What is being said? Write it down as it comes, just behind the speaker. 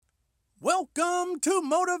Welcome to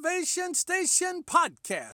Motivation Station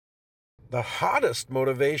Podcast. The hottest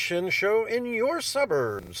motivation show in your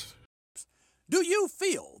suburbs. Do you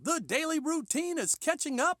feel the daily routine is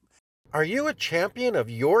catching up Are you a champion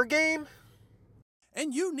of your game?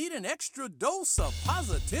 and you need an extra dose of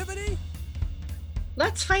positivity?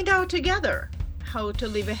 Let's find out together how to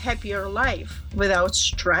live a happier life without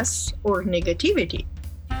stress or negativity.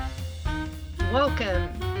 Welcome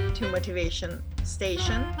to Motivation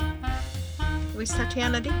Station with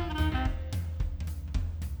Tatiana D.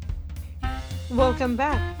 Welcome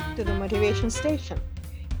back to the Motivation Station.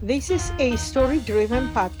 This is a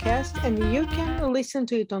story-driven podcast, and you can listen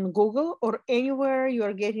to it on Google or anywhere you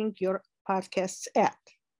are getting your podcasts at.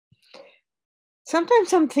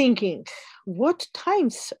 Sometimes I'm thinking, what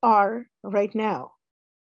times are right now?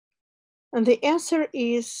 And the answer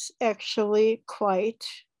is actually quite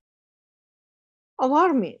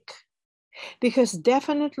alarming, because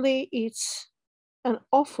definitely it's an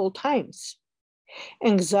awful times.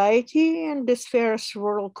 Anxiety and despair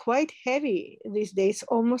swirl quite heavy these days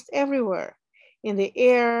almost everywhere, in the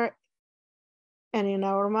air and in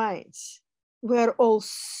our minds. We are all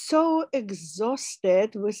so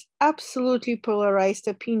exhausted with absolutely polarized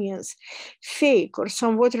opinions, fake or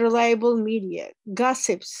somewhat reliable media,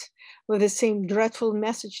 gossips with the same dreadful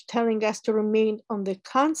message telling us to remain on the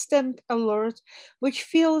constant alert, which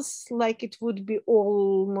feels like it would be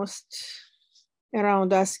almost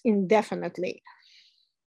around us indefinitely.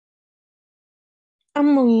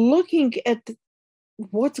 I'm looking at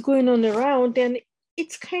what's going on around, and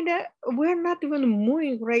it's kind of, we're not even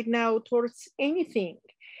moving right now towards anything.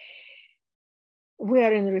 We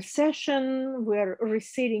are in recession, we're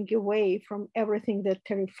receding away from everything that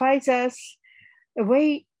terrifies us,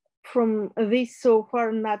 away from this so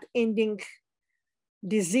far not ending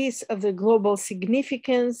disease of the global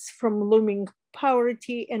significance, from looming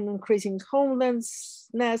poverty and increasing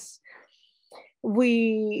homelessness.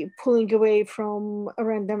 We pulling away from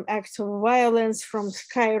random acts of violence, from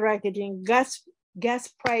skyrocketing gas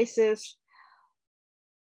prices.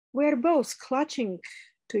 We're both clutching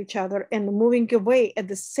to each other and moving away at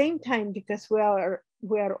the same time, because we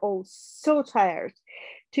are all so tired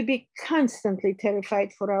to be constantly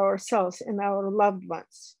terrified for ourselves and our loved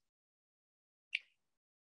ones.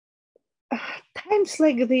 Times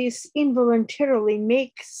like this involuntarily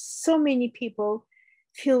make so many people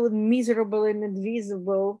feel miserable and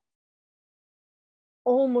invisible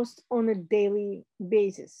almost on a daily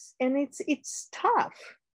basis. And it's tough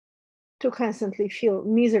to constantly feel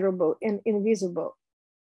miserable and invisible.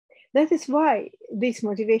 That is why this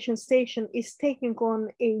Motivation Station is taking on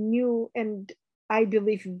a new and, I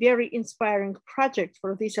believe, very inspiring project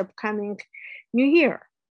for this upcoming new year.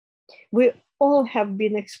 We all have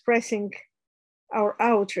been expressing our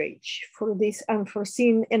outrage for this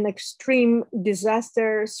unforeseen and extreme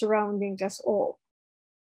disaster surrounding us all.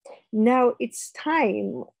 Now it's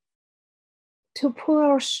time to pull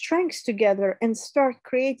our strengths together and start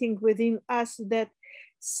creating within us that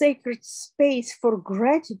sacred space for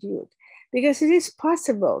gratitude, because it is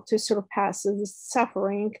possible to surpass the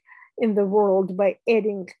suffering in the world by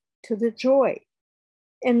adding to the joy.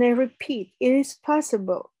 And I repeat, it is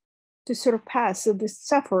possible to surpass the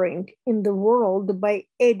suffering in the world by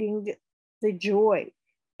adding the joy,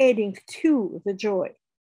 adding to the joy.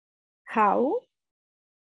 How?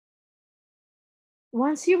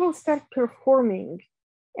 Once you will start performing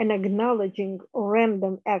and acknowledging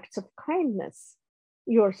random acts of kindness,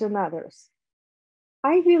 yours and others,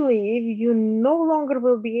 I believe you no longer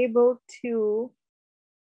will be able to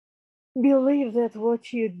believe that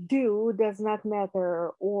what you do does not matter,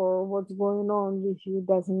 or what's going on with you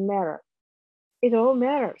doesn't matter. It all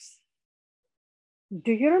matters.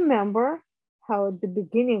 Do you remember how at the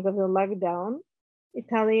beginning of the lockdown,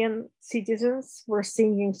 Italian citizens were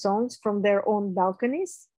singing songs from their own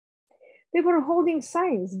balconies? They were holding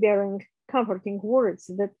signs bearing comforting words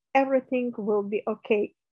that everything will be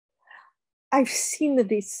okay. I've seen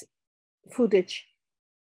this footage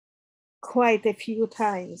quite a few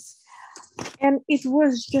times, and it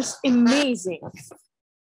was just amazing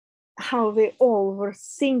how they all were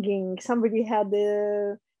singing. Somebody had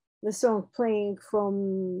the song playing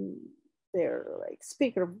from their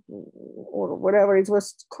speaker or whatever. It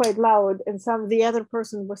was quite loud, and the other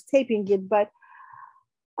person was taping it, but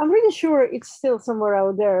I'm pretty sure it's still somewhere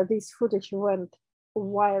out there. This footage went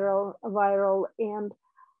viral, and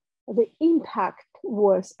the impact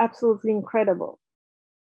was absolutely incredible.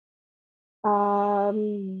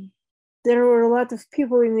 There were a lot of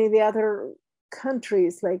people in the other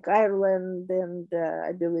countries like Ireland and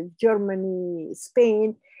I believe Germany,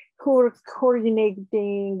 Spain, who were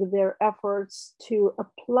coordinating their efforts to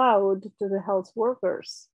applaud to the health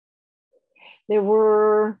workers. There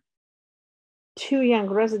were two young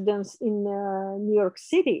residents in New York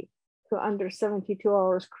City who, under 72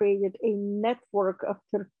 hours, created a network of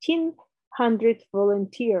 1,300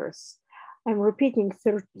 volunteers. I'm repeating,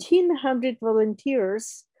 1,300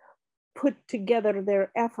 volunteers put together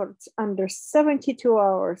their efforts under 72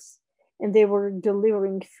 hours, and they were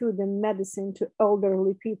delivering food and medicine to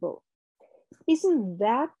elderly people. Isn't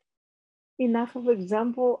that enough of an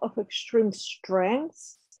example of extreme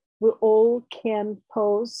strengths we all can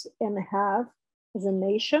pose and have as a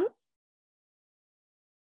nation?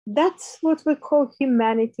 That's what we call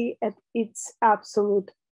humanity at its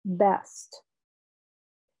absolute best.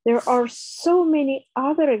 There are so many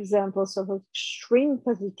other examples of extreme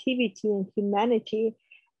positivity and humanity,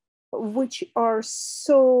 which are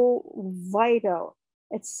so vital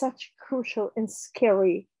at such crucial and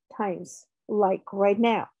scary times like right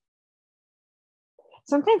now.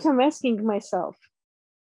 Sometimes I'm asking myself,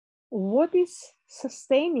 what is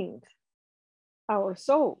sustaining our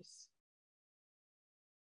souls?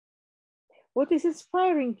 What is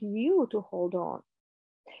inspiring you to hold on?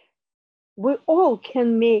 We all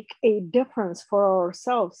can make a difference for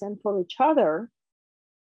ourselves and for each other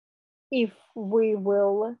if we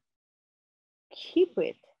will keep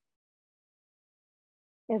it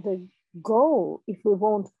as a goal, if we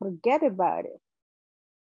won't forget about it,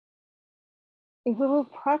 if we will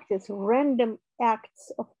practice random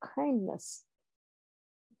acts of kindness,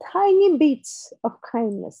 tiny bits of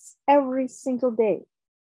kindness every single day.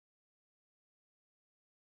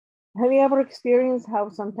 Have you ever experienced how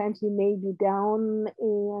sometimes you may be down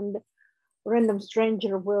and a random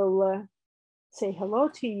stranger will say hello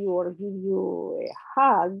to you or give you a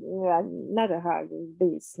hug? Not a hug,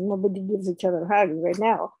 this. Nobody gives each other hugs right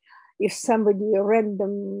now. If somebody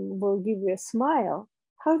random will give you a smile,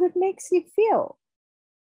 how that makes you feel?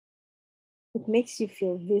 It makes you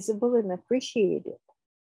feel visible and appreciated.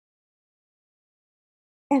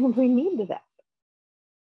 And we need that.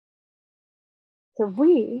 So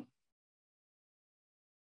we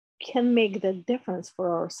can make the difference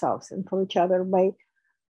for ourselves and for each other by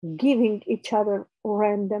giving each other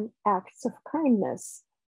random acts of kindness.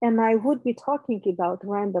 And I would be talking about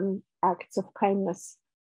random acts of kindness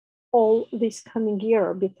all this coming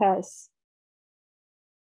year, because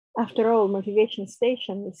after all, Motivation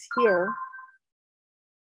Station is here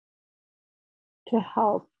to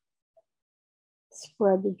help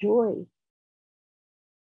spread the joy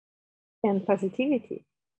and positivity.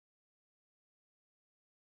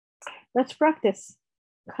 Let's practice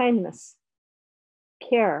kindness,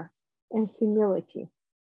 care, and humility.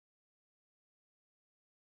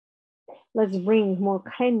 Let's bring more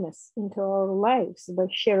kindness into our lives by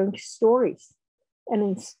sharing stories and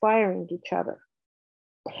inspiring each other.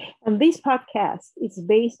 And this podcast is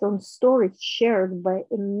based on stories shared by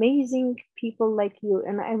amazing people like you.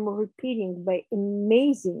 And I'm repeating, by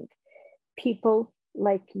amazing people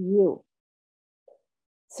like you.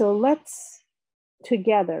 So let's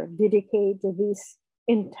together dedicate this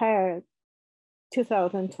entire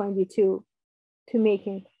 2022 to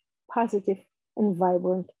making positive and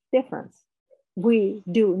vibrant difference. We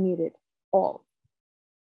do need it all.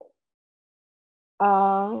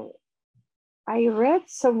 I read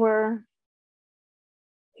somewhere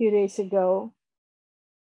a few days ago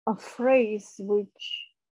a phrase which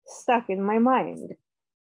stuck in my mind.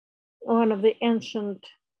 One of the ancient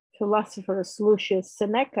philosophers, Lucius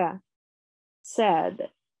Seneca, said,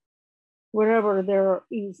 wherever there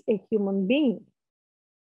is a human being,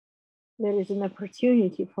 there is an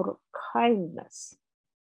opportunity for kindness.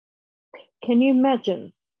 Can you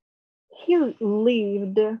imagine? He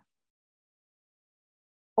lived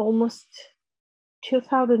almost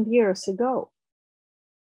 2,000 years ago.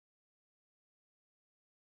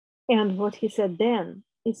 And what he said then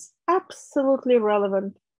is absolutely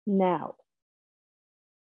relevant now.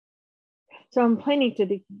 So I'm planning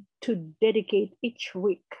to dedicate each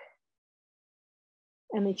week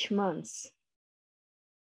and each month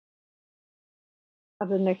of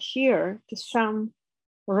the next year to some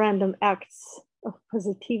random acts of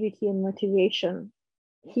positivity and motivation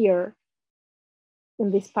here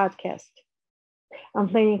in this podcast. I'm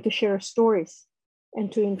planning to share stories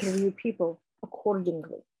and to interview people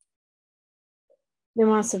accordingly. The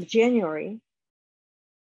month of January,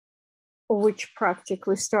 which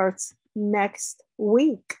practically starts next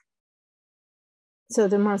week. So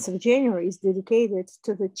the month of January is dedicated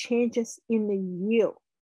to the changes in the you,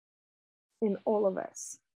 in all of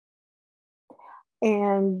us.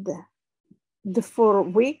 And the 4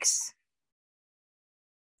 weeks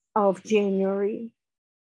of January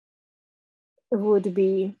would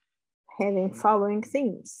be having following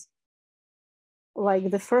themes. Like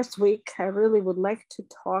the first week, I really would like to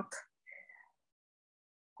talk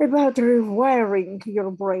about rewiring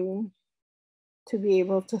your brain to be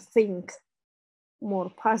able to think more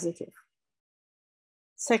positive.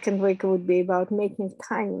 Second week would be about making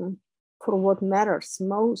time for what matters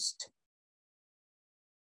most.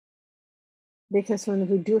 Because when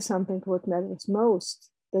we do something what matters most,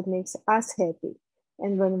 that makes us happy.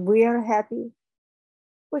 And when we are happy,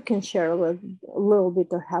 we can share a little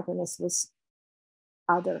bit of happiness with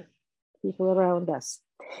other people around us.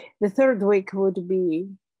 The third week would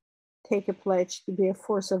be take a pledge to be a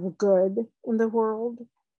force of good in the world.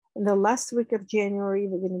 In the last week of January,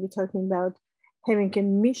 we're going to be talking about having a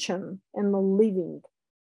mission and living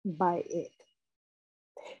by it.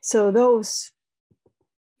 So those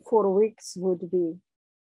 4 weeks would be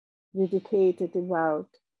dedicated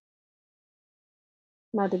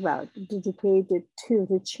dedicated to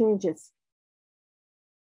the changes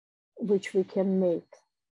which we can make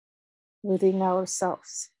within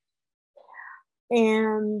ourselves.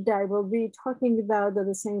 And I will be talking about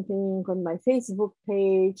the same thing on my Facebook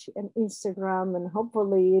page and Instagram, and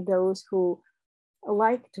hopefully those who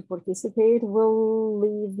like to participate will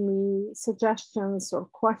leave me suggestions or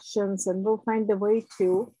questions, and we'll find a way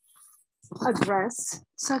to address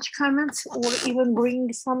such comments or even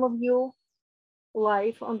bring some of you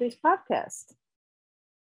live on this podcast.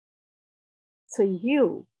 So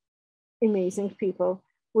you, amazing people,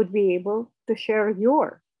 would be able to share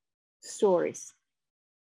your stories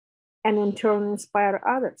and in turn inspire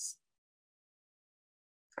others.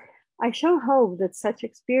 I sure hope that such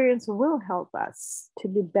experience will help us to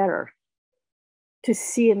be better, to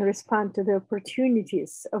see and respond to the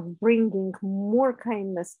opportunities of bringing more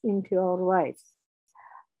kindness into our lives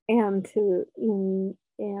and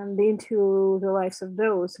into the lives of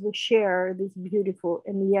those who share this beautiful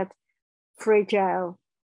and yet fragile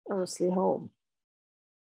earthly home.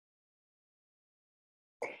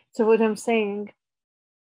 So what I'm saying,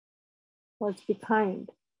 let's be kind,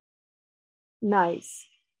 nice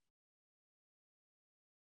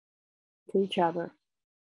to each other.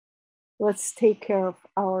 Let's take care of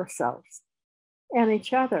ourselves and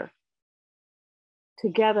each other.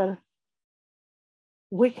 Together,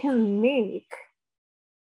 we can make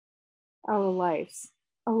our lives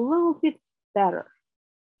a little bit better,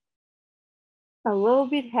 a little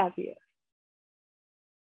bit happier,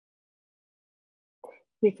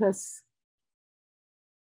 because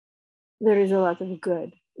there is a lot of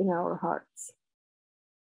good in our hearts.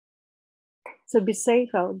 So be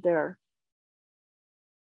safe out there.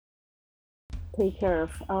 Take care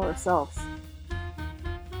of ourselves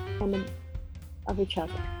and of each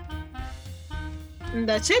other. And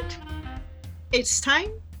that's it. It's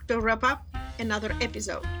time to wrap up another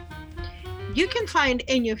episode. You can find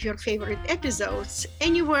any of your favorite episodes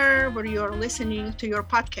anywhere where you're listening to your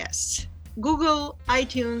podcasts: Google,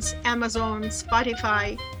 iTunes, Amazon,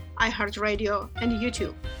 Spotify, iHeartRadio, and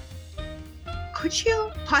YouTube. Could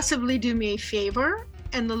you possibly do me a favor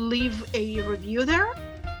and leave a review there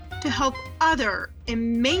to help other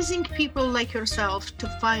amazing people like yourself to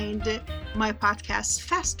find my podcast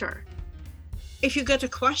faster? If you got a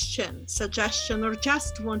question, suggestion, or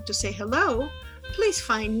just want to say hello, please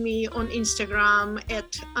find me on Instagram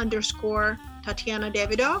at _Tatiana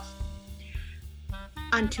Davidov.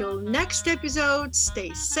 Until next episode,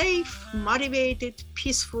 stay safe, motivated,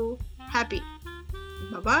 peaceful, happy.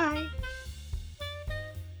 Bye-bye.